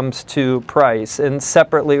when it comes to price. And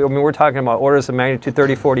separately, I mean, we're talking about orders of magnitude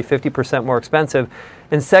 30, 40, 50% more expensive.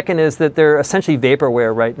 And second is that they're essentially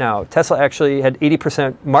vaporware right now. Tesla actually had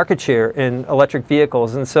 80% market share in electric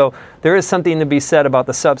vehicles. And so there is something to be said about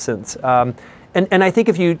the substance. And I think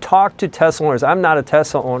if you talk to Tesla owners, I'm not a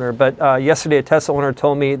Tesla owner, but yesterday a Tesla owner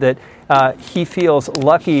told me that he feels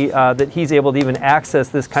lucky that he's able to even access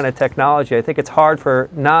this kind of technology. I think it's hard for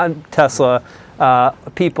non-Tesla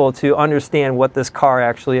people to understand what this car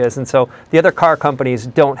actually is. And so the other car companies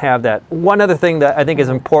don't have that. One other thing that I think is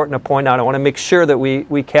important to point out, I want to make sure that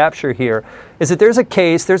we capture here, is that there's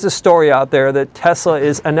a story out there that Tesla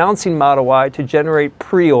is announcing Model Y to generate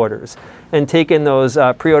pre-orders and take in those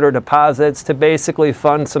pre-order deposits to basically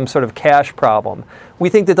fund some sort of cash problem. We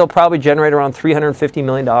think that they'll probably generate around $350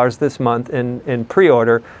 million this month in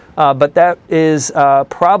pre-order, but that is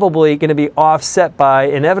probably going to be offset by,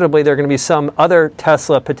 inevitably, there are going to be some other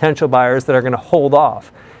Tesla potential buyers that are going to hold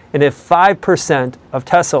off. And if 5% of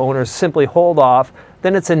Tesla owners simply hold off,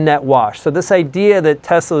 then it's a net wash. So this idea that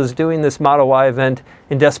Tesla is doing this Model Y event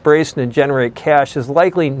in desperation to generate cash is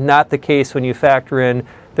likely not the case when you factor in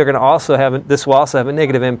they're going to also this will also have a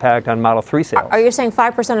negative impact on Model 3 sales. Are you saying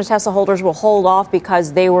 5% of Tesla holders will hold off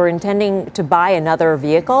because they were intending to buy another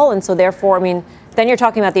vehicle? And so therefore, I mean, then you're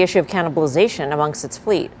talking about the issue of cannibalization amongst its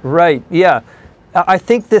fleet. Right,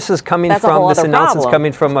 this is coming That's from, this announcement's problem.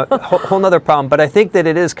 coming from a whole other problem. But I think that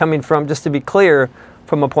it is coming from, just to be clear,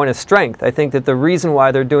 from a point of strength. I think that the reason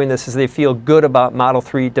why they're doing this is they feel good about Model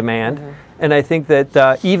 3 demand. Mm-hmm. And I think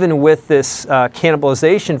that even with this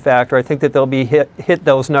cannibalization factor, I think that they'll be hit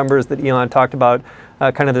those numbers that Elon talked about,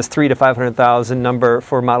 kind of this 300,000 to 500,000 number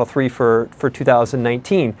for Model 3 for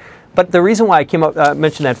 2019. But the reason why I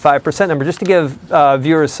mentioned that 5% number, just to give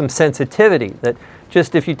viewers some sensitivity, that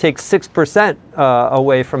just if you take 6%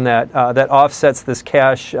 away from that, that offsets this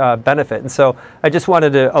cash benefit. And so I just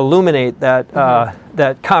wanted to illuminate that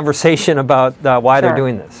that conversation about why they're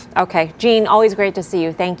doing this. Okay. Gene, always great to see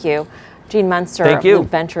you. Thank you. Gene Munster of Loop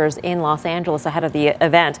Ventures in Los Angeles ahead of the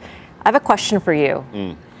event. I have a question for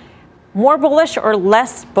you. More bullish or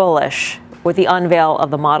less bullish with the unveil of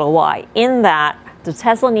the Model Y? In that, does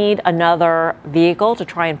Tesla need another vehicle to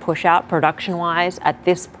try and push out production-wise at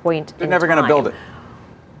this point? They're never going to build it.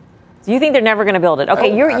 Do you think they're never going to build it?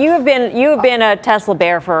 Okay, you have been a Tesla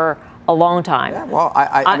bear for a long time. Yeah, well,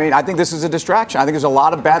 I mean, I think this is a distraction. I think there's a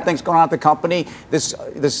lot of bad things going on at the company.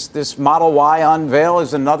 This Model Y unveil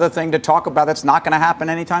is another thing to talk about that's not going to happen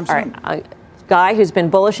anytime soon. All right. Guy who's been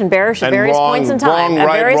bullish and bearish at various points in time.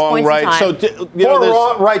 Wrong, right. So,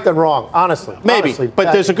 more right than wrong, honestly. Maybe, honestly,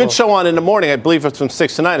 but there's a good show on in the morning. I believe it's from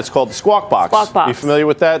 6 to 9. It's called the Squawk Box. Squawk Box. You familiar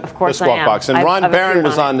with that? Of course the Squawk I am. Box. And Ron Barron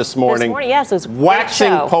was on this morning. Yes, it was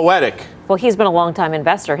waxing poetic. Well, he's been a long-time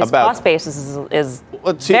investor. His cost basis is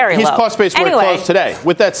very low. His cost base where it closed today.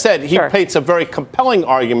 With that said, he paints a very compelling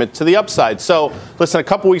argument to the upside. So, listen, a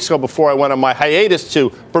couple weeks ago before I went on my hiatus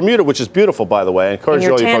to Bermuda, which is beautiful, by the way. I encourage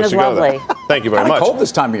all you folks to go there. Thank you very much. Cold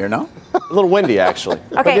this time of year, no? A little windy, actually.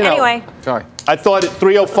 Okay, anyway. Sorry. I thought at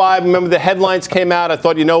 305, remember the headlines came out. I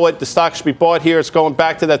thought, you know what, the stock should be bought here. It's going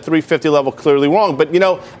back to that 350 level, clearly wrong. But,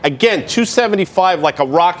 again, 275 like a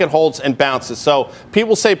rocket holds and bounces. So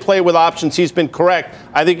people say play with options. He's been correct.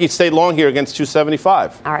 I think he stayed long here against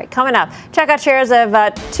 275. All right, coming up, check out shares of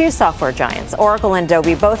two software giants, Oracle and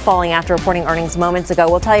Adobe, both falling after reporting earnings moments ago.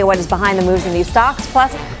 We'll tell you what is behind the moves in these stocks.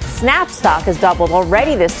 Plus, Snap stock has doubled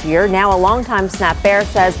already this year. Now a longtime Snap bear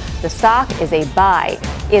says the stock is a buy.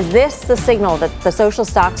 Is this the signal that the social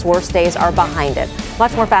stock's worst days are behind it?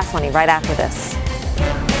 Much more Fast Money right after this.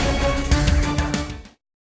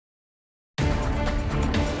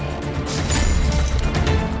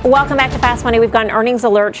 Welcome back to Fast Money. We've got an earnings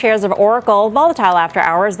alert. Shares of Oracle volatile after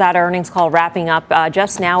hours. That earnings call wrapping up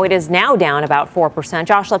just now. It is now down about 4%.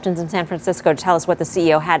 Josh Lipton's in San Francisco to tell us what the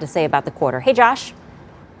CEO had to say about the quarter. Hey, Josh.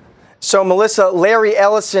 So, Melissa, Larry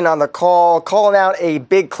Ellison on the call, calling out a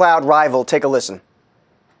big cloud rival. Take a listen.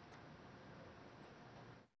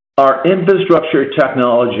 Our infrastructure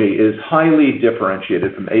technology is highly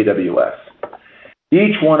differentiated from AWS.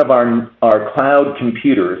 Each one of our cloud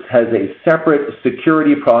computers has a separate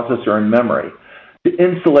security processor and memory to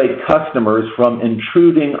insulate customers from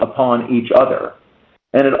intruding upon each other.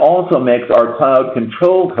 And it also makes our cloud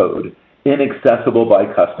control code inaccessible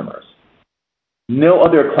by customers. No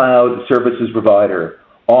other cloud services provider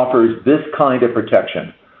offers this kind of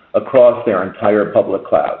protection across their entire public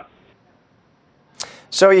cloud.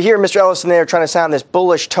 So you hear Mr. Ellison there trying to sound this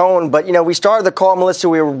bullish tone, but we started the call, Melissa,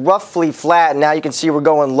 we were roughly flat, and now you can see we're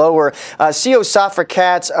going lower. CEO Safra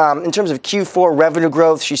Katz, in terms of Q4 revenue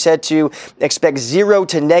growth, she said to expect 0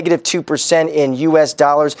 to negative 2% in U.S.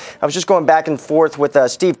 dollars. I was just going back and forth with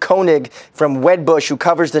Steve Koenig from Wedbush, who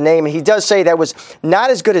covers the name, and he does say that was not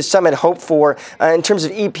as good as some had hoped for. In terms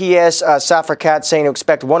of EPS, Safra Katz saying to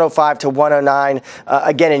expect 105 to 109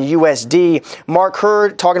 again in USD. Mark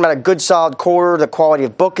Hurd talking about a good solid quarter, the quality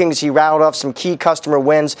of bookings. He rattled off some key customer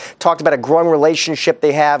wins, talked about a growing relationship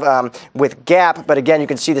they have with Gap. But again, you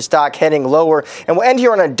can see the stock heading lower. And we'll end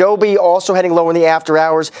here on Adobe, also heading lower in the after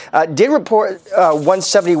hours. Did report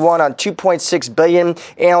 171 on $2.6 billion.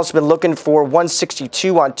 Analysts have been looking for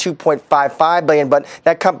 162 on $2.55 billion. But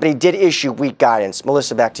that company did issue weak guidance.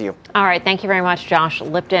 Melissa, back to you. All right. Thank you very much, Josh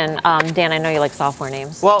Lipton. Dan, I know you like software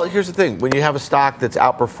names. Well, here's the thing. When you have a stock that's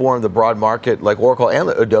outperformed the broad market, like Oracle and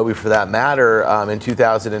Adobe for that matter, in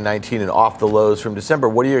 2019 and off the lows from December,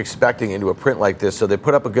 what are you expecting into a print like this? So they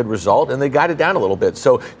put up a good result and they got it down a little bit.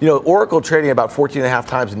 So, Oracle trading about 14.5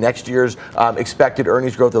 times next year's expected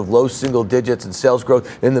earnings growth of low single digits and sales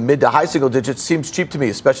growth in the mid to high single digits seems cheap to me,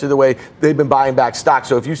 especially the way they've been buying back stock.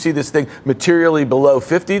 So if you see this thing materially below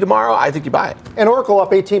 50 tomorrow, I think you buy it. And Oracle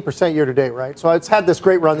up 18% year to date, right? So it's had this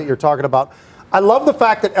great run that you're talking about. I love the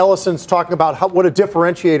fact that Ellison's talking about what a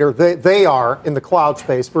differentiator they are in the cloud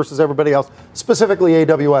space versus everybody else, specifically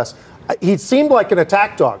AWS. He seemed like an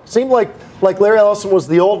attack dog. Seemed like Larry Ellison was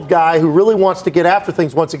the old guy who really wants to get after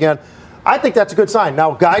things once again. I think that's a good sign.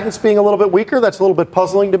 Now, guidance being a little bit weaker, that's a little bit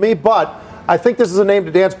puzzling to me, but I think this is a name,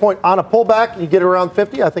 to Dan's point, on a pullback, you get around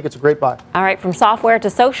 50, I think it's a great buy. All right, from software to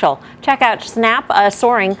social. Check out Snap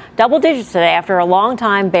soaring double digits today after a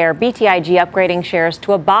long-time bear. BTIG upgrading shares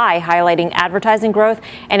to a buy, highlighting advertising growth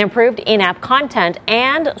and improved in-app content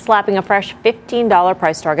and slapping a fresh $15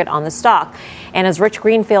 price target on the stock. And as Rich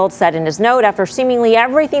Greenfield said in his note, after seemingly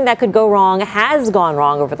everything that could go wrong has gone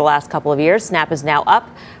wrong over the last couple of years, Snap is now up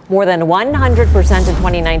more than 100% in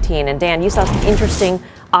 2019. And Dan, you saw some interesting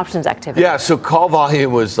options activity. Yeah, so call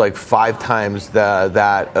volume was like 5 times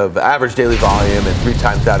that of average daily volume and 3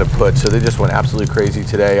 times that of put. So they just went absolutely crazy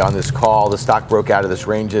today on this call. The stock broke out of this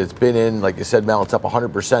range it's been in. Like you said, Mel, it's up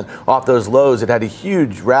 100% off those lows. It had a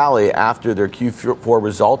huge rally after their Q4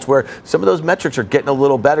 results where some of those metrics are getting a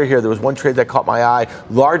little better here. There was one trade that caught my eye.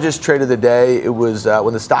 Largest trade of the day. It was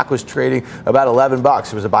when the stock was trading about $11.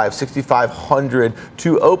 It was a buy of 6,500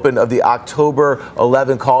 to open of the October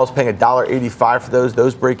 11 calls, paying $1.85 for those.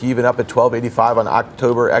 Those break even up at $12.85 on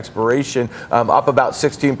October expiration, up about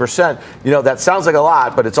 16%. That sounds like a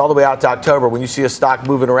lot, but it's all the way out to October. When you see a stock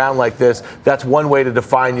moving around like this, that's one way to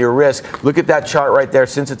define your risk. Look at that chart right there.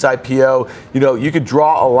 Since its IPO, you could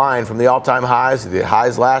draw a line from the all-time highs, the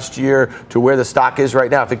highs last year, to where the stock is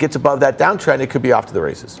right now. If it gets above that downtrend, it could be off to the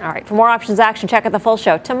races. All right. For more options action, check out the full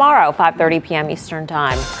show tomorrow, 5:30 p.m. Eastern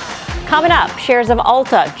Time. Coming up, shares of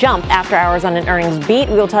Ulta jump after hours on an earnings beat.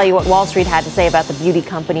 We'll tell you what Wall Street had to say about the beauty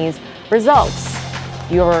company's results.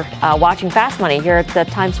 You're watching Fast Money here at the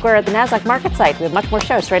Times Square at the NASDAQ market site. We have much more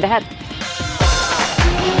shows straight ahead.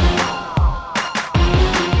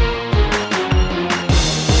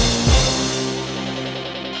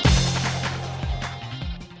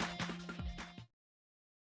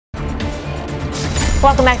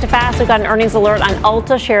 Welcome back to Fast. We've got an earnings alert on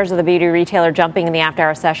Ulta. Shares of the beauty retailer jumping in the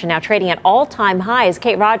after-hour session, now trading at all-time highs.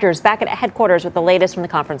 Kate Rogers back at headquarters with the latest from the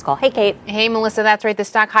conference call. Hey, Kate. Hey, Melissa. That's right. The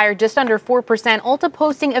stock higher just under 4%. Ulta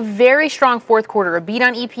posting a very strong fourth quarter. A beat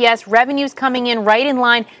on EPS. Revenues coming in right in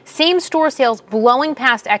line. Same-store sales blowing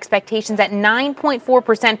past expectations at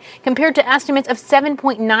 9.4% compared to estimates of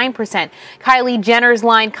 7.9%. Kylie Jenner's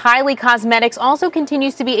line, Kylie Cosmetics, also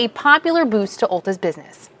continues to be a popular boost to Ulta's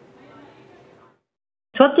business.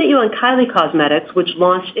 To update you on Kylie Cosmetics, which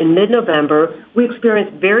launched in mid-November, we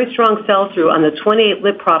experienced very strong sell-through on the 28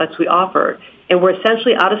 lip products we offered, and were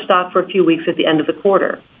essentially out of stock for a few weeks at the end of the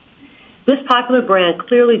quarter. This popular brand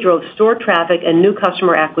clearly drove store traffic and new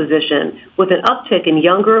customer acquisition, with an uptick in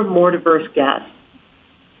younger, more diverse guests.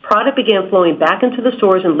 Product began flowing back into the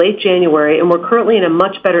stores in late January, and we're currently in a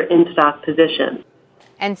much better in-stock position.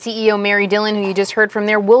 And CEO Mary Dillon, who you just heard from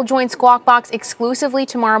there, will join Squawk Box exclusively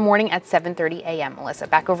tomorrow morning at 7:30 a.m. Melissa,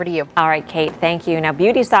 back over to you. All right, Kate, thank you. Now,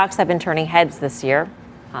 beauty stocks have been turning heads this year.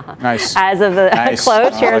 Nice. As of the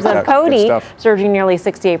close, shares of Coty surging nearly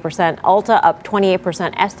 68%, Ulta up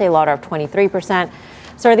 28%, Estee Lauder up 23%.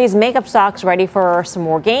 So are these makeup stocks ready for some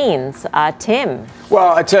more gains? Tim?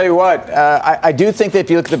 Well, I tell you what, I do think that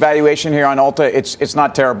if you look at the valuation here on Ulta, it's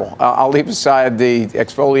not terrible. I'll leave aside the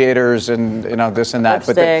exfoliators and this and that.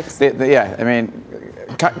 Lipsticks. But yeah, I mean,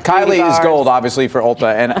 Kylie is gold, obviously, for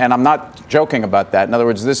Ulta, and I'm not joking about that. In other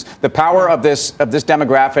words, the power of this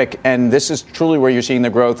demographic, and this is truly where you're seeing the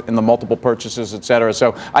growth in the multiple purchases, et cetera.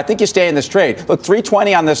 So I think you stay in this trade. Look,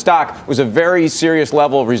 320 on this stock was a very serious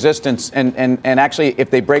level of resistance, and actually, if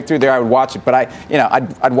they break through there, I would watch it. But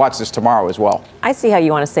I'd watch this tomorrow as well. I see how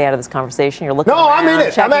you want to stay out of this conversation. You're looking. No, around, I'm in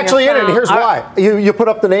it. I'm actually in it. Here's why. You put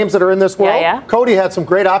up the names that are in this world. Yeah. Cody had some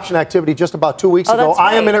great option activity just about 2 weeks ago. That's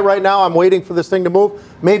right. I am in it right now. I'm waiting for this thing to move.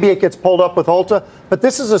 Maybe it gets pulled up with Ulta. But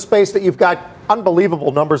this is a space that you've got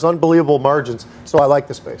unbelievable numbers, unbelievable margins. So I like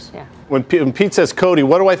the space. Yeah. When Pete says Cody,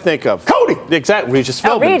 what do I think of? Cody! Exactly. Regis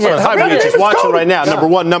Philbin. Regis. Hi, Regis. Watching right now. Number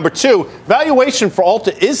one. Number two, valuation for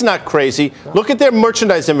Ulta is not crazy. Look at their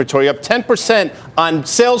merchandise inventory, up 10% on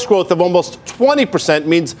sales growth of almost 20%,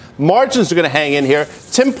 means margins are going to hang in here.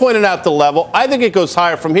 Tim pointed out the level. I think it goes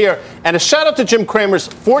higher from here. And a shout out to Jim Cramer's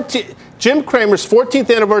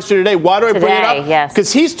 14th anniversary today. Why do I bring it up? Yes.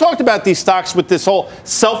 Because he's talked about these stocks with this whole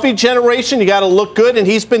selfie generation. You got to look good, and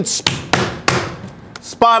he's been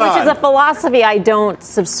spot on. Which is a philosophy I don't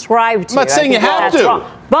subscribe to. I'm not saying you have to.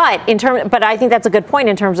 Wrong. But I think that's a good point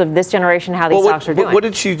in terms of this generation, how these stocks are doing. What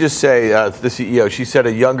did she just say, the CEO? She said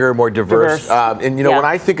a younger, more diverse. And, when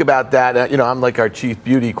I think about that, I'm like our chief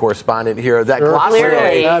beauty correspondent here. That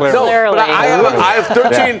Clearly. But I have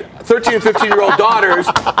 13 and 15-year-old daughters,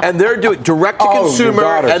 and they're doing direct-to-consumer,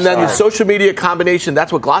 and then the social media combination.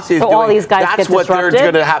 That's what Glossier is doing. All these guys That's get what disrupted?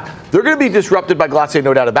 they're going to have. They're going to be disrupted by Glossier,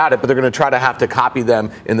 no doubt about it, but they're going to try to have to copy them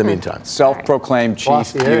in the meantime. Self-proclaimed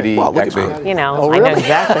chief beauty expert. I know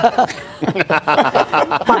exactly.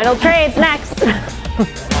 Final trades next.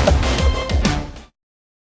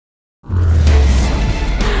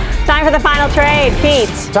 Time for the final trade, Pete.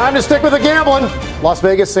 Time to stick with the gambling. Las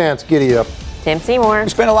Vegas Sands, giddy up. Tim Seymour. We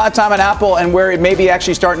spent a lot of time on Apple and where it may be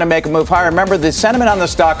actually starting to make a move higher. Remember, the sentiment on the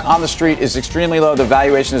stock on the street is extremely low. The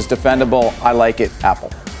valuation is defendable. I like it,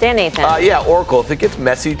 Apple. Dan Nathan. Oracle. If it gets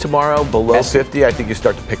messy tomorrow, below 50, I think you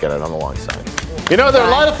start to pick at it on the long side. There are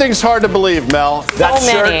a lot of things hard to believe, Mel. That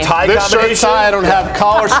shirt tie this shirt tie, I don't have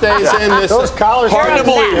collar stays in. Those collars hard to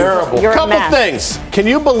believe. You're Couple things. Can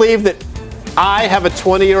you believe that I have a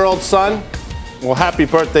 20-year-old son? Well, happy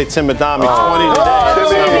birthday, Tim Adami. 20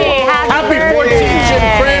 today. Happy 14, Jim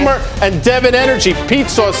Cramer and Devon Energy. Pete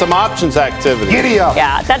saw some options activity. Giddy up.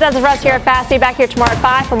 Yeah, that does it for us here at Fast. See you back here tomorrow at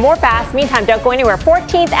 5 for more Fast. Meantime, don't go anywhere.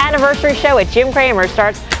 14th anniversary show at Jim Cramer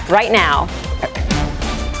starts right now.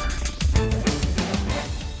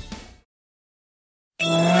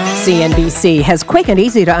 CNBC has quick and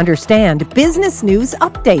easy to understand business news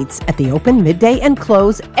updates at the open, midday, and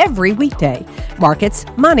close every weekday. Markets,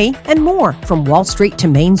 money, and more from Wall Street to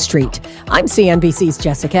Main Street. I'm CNBC's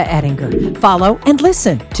Jessica Ettinger. Follow and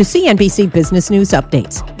listen to CNBC Business News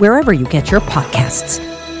Updates wherever you get your podcasts.